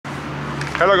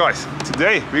Hello guys,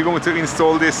 today we're going to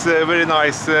install this very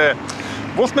nice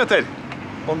voltmeter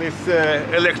on this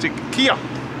electric Kia.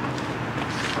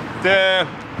 The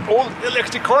old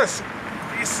electric cars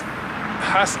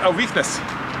has a weakness.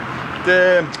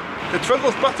 The 12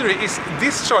 volt battery is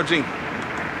discharging,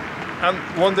 and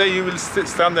one day you will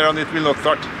stand there and it will not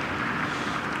start.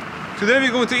 Today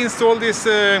we're going to install this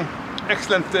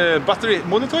excellent battery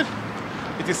monitor.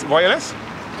 It is wireless,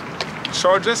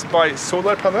 charges by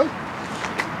solar panel.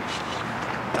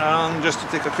 And just to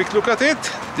take a quick look at it,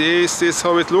 this is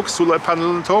how it looks. Solar panel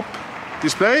on top,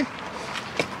 display,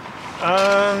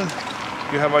 and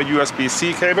you have a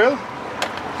USB-C cable,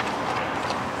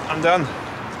 and then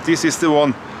this is the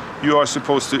one you are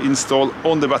supposed to install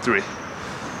on the battery.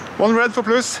 One red for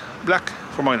plus, black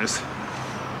for minus.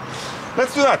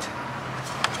 Let's do that.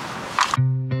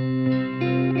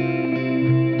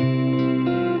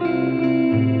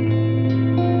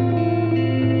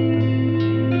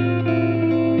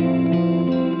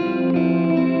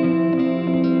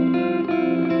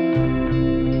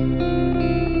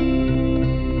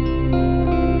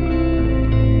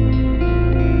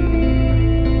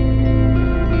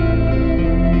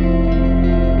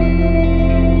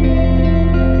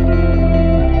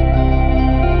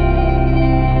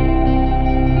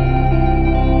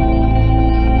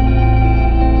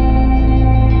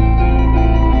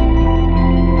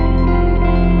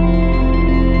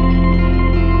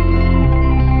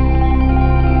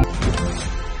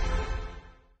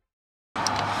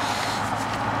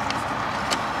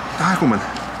 Här kommer den.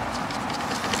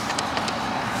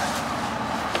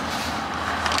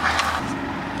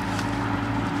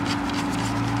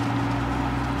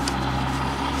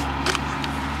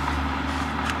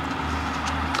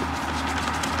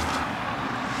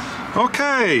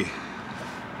 Okay,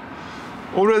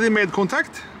 already made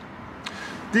contact.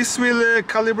 This will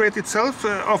calibrate itself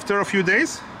after a few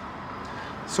days,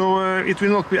 so it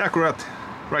will not be accurate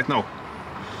right now,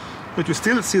 but you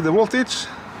still see the voltage,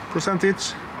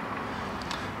 percentage,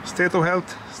 state of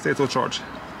health, state of charge.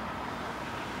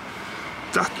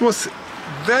 That was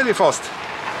very fast.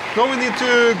 Now we need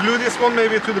to glue this one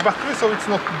maybe to the battery so it's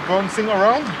not bouncing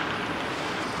around.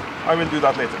 I will do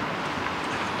that later.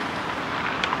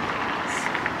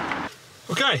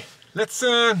 Okay, let's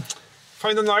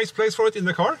find a nice place for it in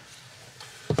the car.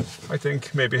 I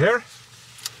think maybe here.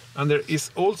 And there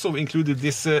is also included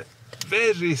this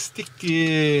very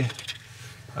sticky,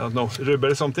 I don't know, rubber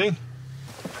or something.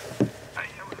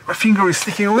 My finger is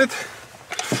sticking on it.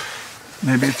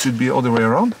 Maybe it should be the other way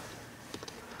around.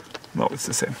 No, it's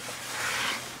the same.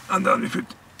 And then we put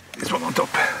this one on top.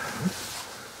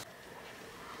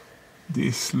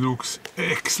 This looks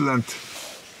excellent.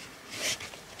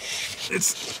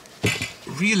 It's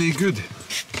really good.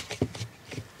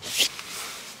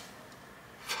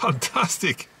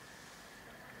 Fantastic.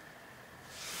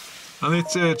 And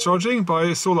it's charging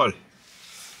by solar.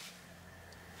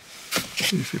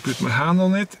 If you put my hand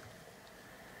on it,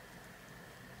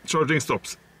 charging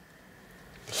stops.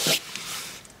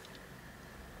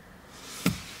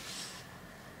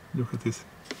 Look at this.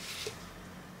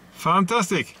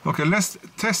 Fantastic. Okay, let's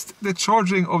test the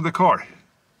charging of the car.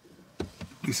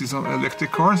 This is an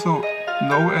electric car, so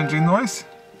no engine noise.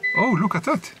 Oh, look at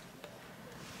that.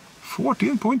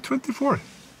 14.24.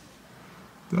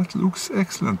 That looks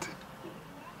excellent.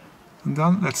 And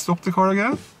then let's stop the car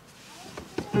again.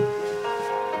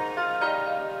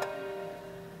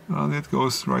 And it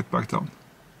goes right back down.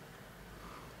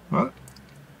 Well,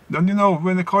 then you know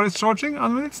when the car is charging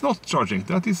and when it's not charging.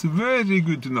 That is very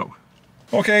good to know.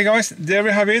 Okay guys, there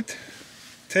we have it.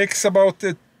 Takes about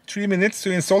 3 minutes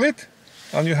to install it,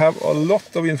 and you have a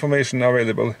lot of information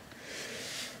available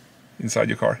inside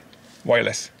your car.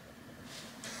 Wireless.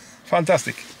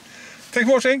 Fantastic. Thanks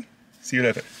for watching. See you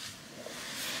later.